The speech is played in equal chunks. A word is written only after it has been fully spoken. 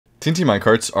TNT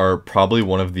minecarts are probably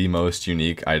one of the most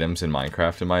unique items in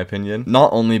Minecraft, in my opinion.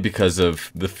 Not only because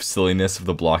of the silliness of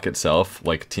the block itself,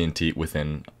 like TNT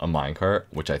within a minecart,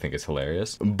 which I think is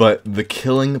hilarious, but the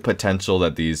killing potential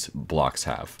that these blocks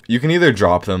have. You can either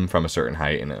drop them from a certain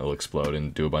height and it'll explode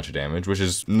and do a bunch of damage, which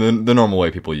is the normal way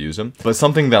people use them. But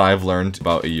something that I've learned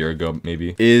about a year ago,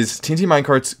 maybe, is TNT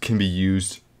minecarts can be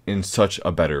used in such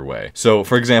a better way. So,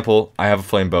 for example, I have a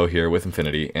flame bow here with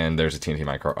infinity, and there's a TNT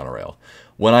minecart on a rail.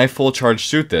 When I full charge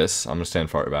shoot this, I'm gonna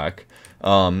stand far back,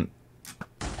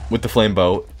 with the flame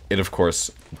bow, it of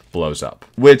course blows up,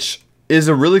 which is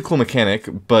a really cool mechanic,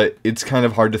 but it's kind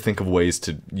of hard to think of ways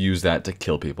to use that to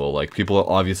kill people. Like, people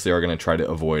obviously are gonna try to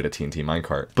avoid a TNT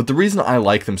minecart. But the reason I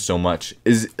like them so much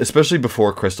is, especially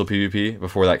before crystal PvP,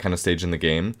 before that kind of stage in the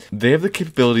game, they have the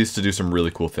capabilities to do some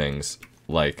really cool things,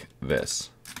 like this.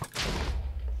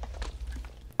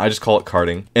 I just call it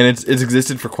carting, and it's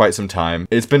existed for quite some time.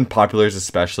 It's been popular,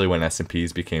 especially when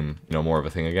SMPs became, you know, more of a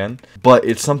thing again. But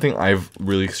it's something I've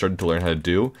really started to learn how to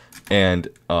do, and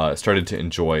started to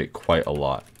enjoy quite a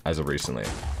lot as of recently.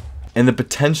 And the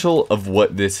potential of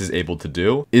what this is able to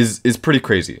do is pretty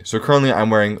crazy. So currently I'm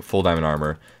wearing full diamond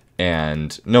armor,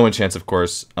 and no enchants, of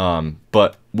course,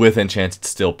 but with enchants it's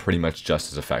still pretty much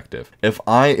just as effective. If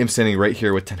I am standing right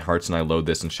here with 10 hearts and I load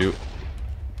this and shoot,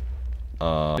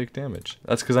 big damage.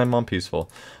 That's because I'm on peaceful.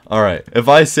 Alright, if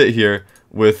I sit here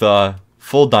with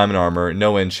full diamond armor,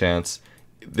 no enchants,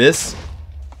 this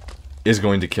is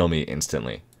going to kill me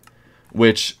instantly,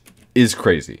 which is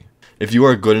crazy. If you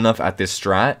are good enough at this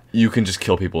strat, you can just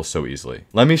kill people so easily.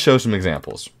 Let me show some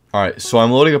examples. Alright, so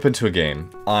I'm loading up into a game.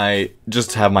 I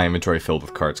just have my inventory filled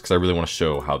with carts because I really want to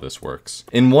show how this works.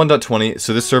 In 1.20,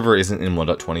 so this server isn't in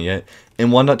 1.20 yet.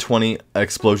 In 1.20,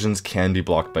 explosions can be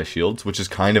blocked by shields, which is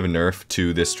kind of a nerf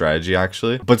to this strategy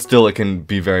actually. But still, it can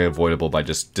be very avoidable by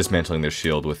just dismantling their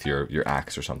shield with your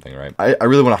axe or something, right? I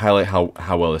really want to highlight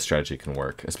how well this strategy can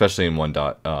work, especially in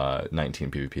 1.19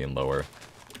 PvP and lower.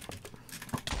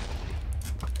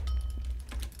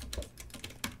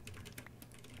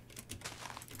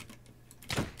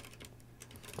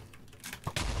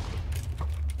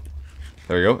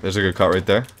 There we go. There's a good cut right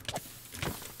there.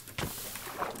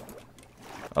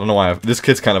 I don't know why this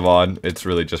kit's kind of odd. It's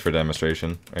really just for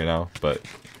demonstration right now, but...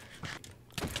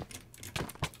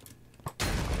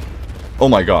 Oh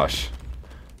my gosh.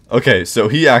 Okay, so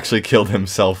he actually killed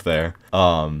himself there,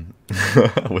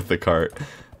 with the cart,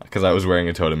 because I was wearing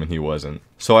a totem and he wasn't.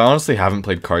 So I honestly haven't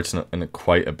played carts in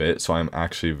quite a bit, so I'm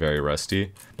actually very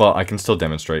rusty, but I can still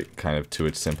demonstrate kind of to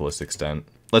its simplest extent.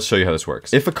 Let's show you how this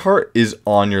works. If a cart is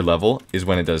on your level, is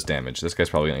when it does damage. This guy's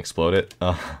probably gonna explode it.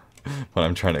 What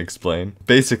I'm trying to explain.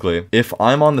 Basically, if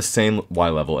I'm on the same Y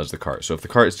level as the cart, so if the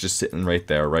cart is just sitting right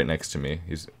there, right next to me,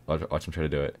 watch him try to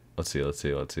do it. Let's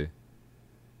see.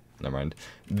 Never mind.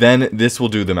 Then this will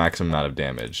do the maximum amount of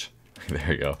damage.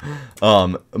 There you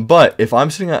go. But if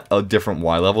I'm sitting at a different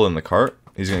Y level than the cart,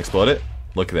 he's gonna explode it.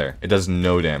 Look there, it does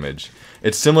no damage.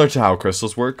 It's similar to how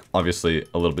crystals work, obviously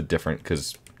a little bit different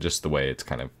because just the way it's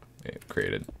kind of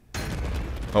created.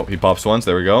 Oh, he pops once,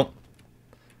 there we go.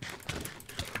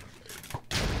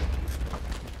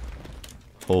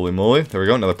 Holy moly, there we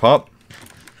go, another pop.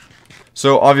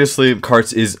 So obviously,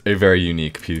 carts is a very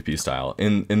unique PvP style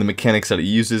in the mechanics that it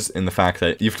uses, in the fact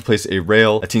that you have to place a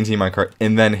rail, a TNT minecart,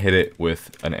 and then hit it with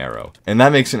an arrow. And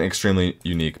that makes an extremely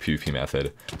unique PvP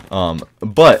method.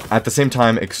 But at the same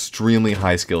time, extremely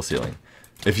high skill ceiling.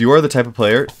 If you are the type of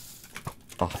player...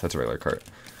 Oh, that's a regular cart.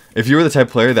 If you are the type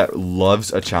of player that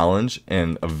loves a challenge,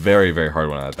 and a very, very hard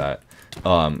one at that,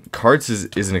 carts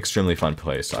is an extremely fun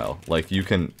play style. Like, you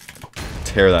can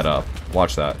tear that up.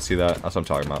 Watch that. See that? That's what I'm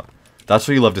talking about. That's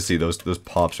what you love to see, those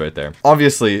pops right there.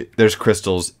 Obviously, there's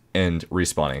crystals and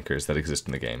respawn anchors that exist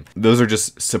in the game. Those are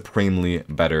just supremely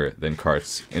better than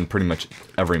carts in pretty much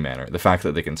every manner. The fact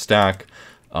that they can stack,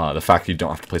 the fact you don't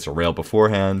have to place a rail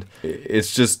beforehand,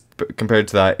 it's just, compared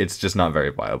to that, it's just not very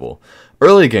viable.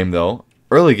 Early game, though,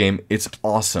 it's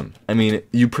awesome. I mean,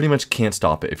 you pretty much can't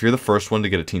stop it. If you're the first one to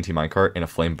get a TNT minecart and a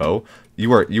flame bow,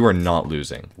 you are not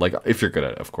losing. Like, if you're good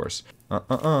at it, of course.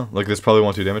 Look, this probably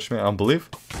won't do damage to me, I don't believe.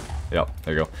 Yep,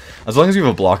 there you go. As long as you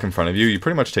have a block in front of you, you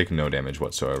pretty much take no damage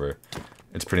whatsoever.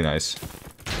 It's pretty nice.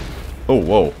 Oh,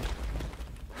 whoa.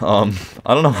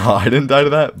 I don't know how I didn't die to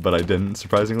that, but I didn't,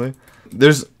 surprisingly.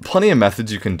 There's plenty of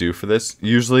methods you can do for this.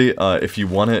 Usually, if you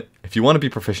want to be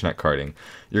proficient at carting,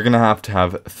 you're gonna have to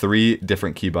have 3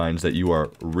 different keybinds that you are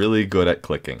really good at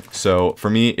clicking. So for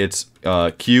me, it's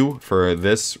Q for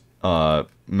this,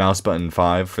 mouse button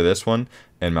 5 for this one,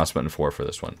 and mouse button 4 for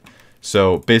this one.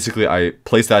 So basically, I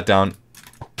place that down,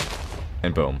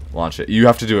 and boom, launch it. You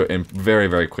have to do it in very,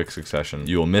 very quick succession.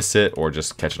 You will miss it or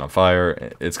just catch it on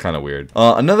fire. It's kind of weird.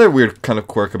 Another weird kind of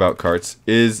quirk about carts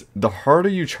is the harder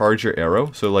you charge your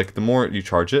arrow, so like the more you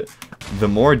charge it, the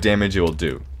more damage it will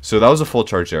do. So that was a full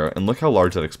charge arrow, and look how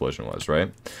large that explosion was,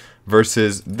 right?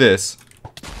 Versus this,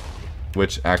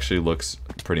 which actually looks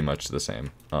pretty much the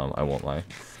same. I won't lie.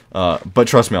 But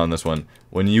trust me on this one,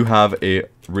 when you have a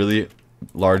really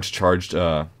large charged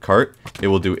cart, it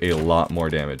will do a lot more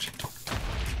damage.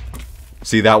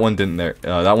 See, that one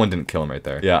didn't kill him right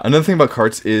there. Yeah, another thing about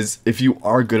carts is if you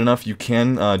are good enough, you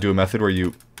can do a method where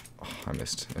you... Oh, I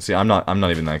missed. See, I'm not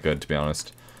even that good, to be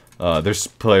honest. There's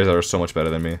players that are so much better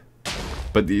than me.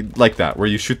 But like that, where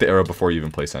you shoot the arrow before you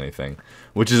even place anything.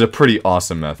 Which is a pretty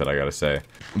awesome method, I gotta say.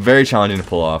 Very challenging to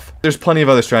pull off. There's plenty of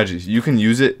other strategies. You can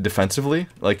use it defensively,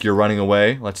 like you're running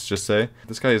away, let's just say.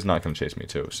 This guy is not gonna chase me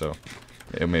too, so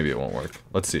maybe it won't work.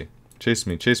 Let's see. Chase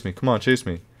me, come on, chase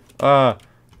me. Oh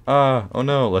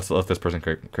no, let's let this person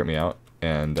crit me out.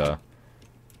 And,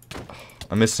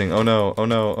 I'm missing, oh no.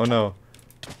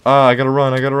 I gotta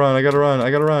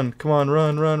run. Come on,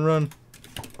 run.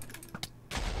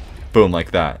 Boom,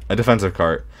 like that. A defensive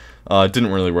cart.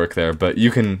 Didn't really work there, but you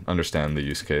can understand the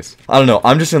use case. I don't know,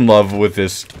 I'm just in love with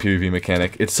this PvP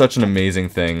mechanic. It's such an amazing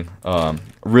thing.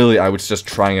 Really, I would suggest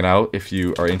trying it out if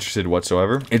you are interested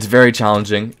whatsoever. It's very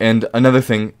challenging, and another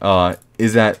thing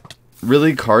is that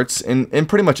really carts and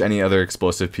pretty much any other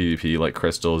explosive PvP like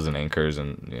crystals and anchors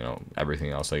and, you know, everything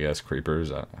else, I guess,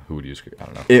 creepers, who would use creepers? I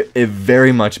don't know. It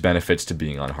very much benefits to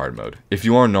being on hard mode. If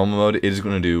you are on normal mode, it is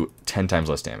going to do 10 times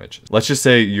less damage. Let's just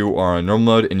say you are on normal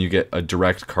mode and you get a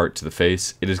direct cart to the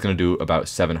face. It is going to do about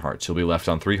 7 hearts. You'll be left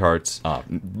on 3 hearts,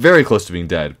 very close to being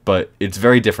dead, but it's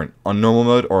very different. On normal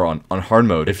mode or on hard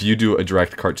mode, if you do a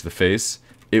direct cart to the face,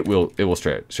 it will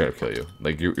straight up kill you.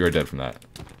 Like, you're dead from that.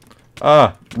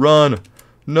 Run!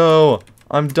 No!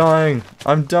 I'm dying!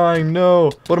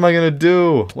 No! What am I gonna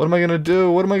do?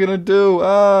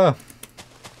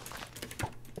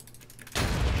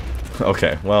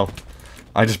 Okay, well,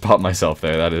 I just popped myself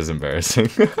there. That is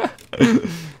embarrassing.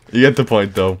 You get the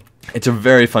point, though. It's a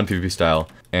very fun PvP style,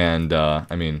 and,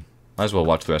 I mean, might as well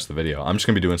watch the rest of the video. I'm just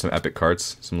gonna be doing some epic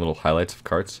carts, some little highlights of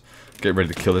carts. Get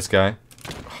ready to kill this guy.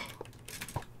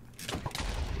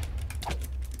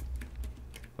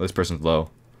 Oh, this person's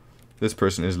low. This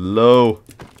person is low.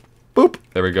 Boop.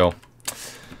 There we go.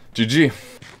 GG.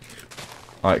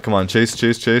 Alright, come on. Chase.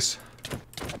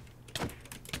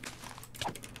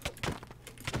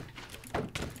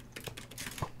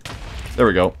 There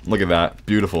we go. Look at that.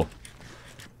 Beautiful.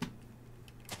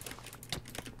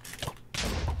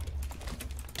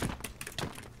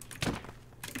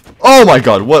 Oh my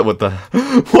god. What the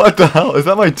hell? Is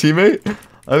that my teammate?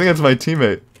 I think that's my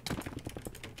teammate.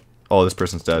 Oh, this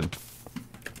person's dead.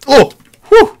 Oh!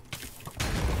 Whew!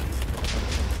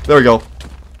 There we go.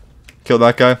 Kill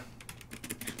that guy.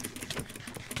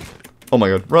 Oh my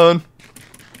god. Run!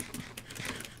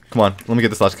 Come on. Let me get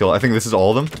this last kill. I think this is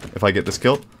all of them, if I get this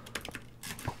kill.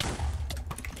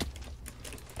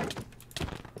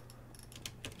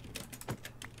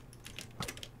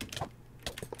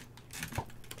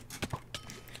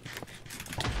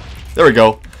 There we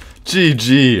go.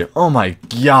 GG. Oh my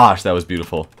gosh, that was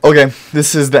beautiful. Okay,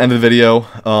 this is the end of the video.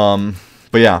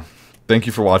 But yeah, thank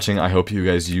you for watching. I hope you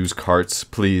guys use carts.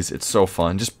 Please, it's so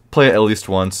fun. Just play it at least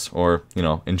once, or, you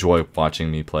know, enjoy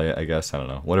watching me play it, I guess. I don't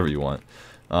know. Whatever you want.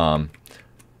 Yeah.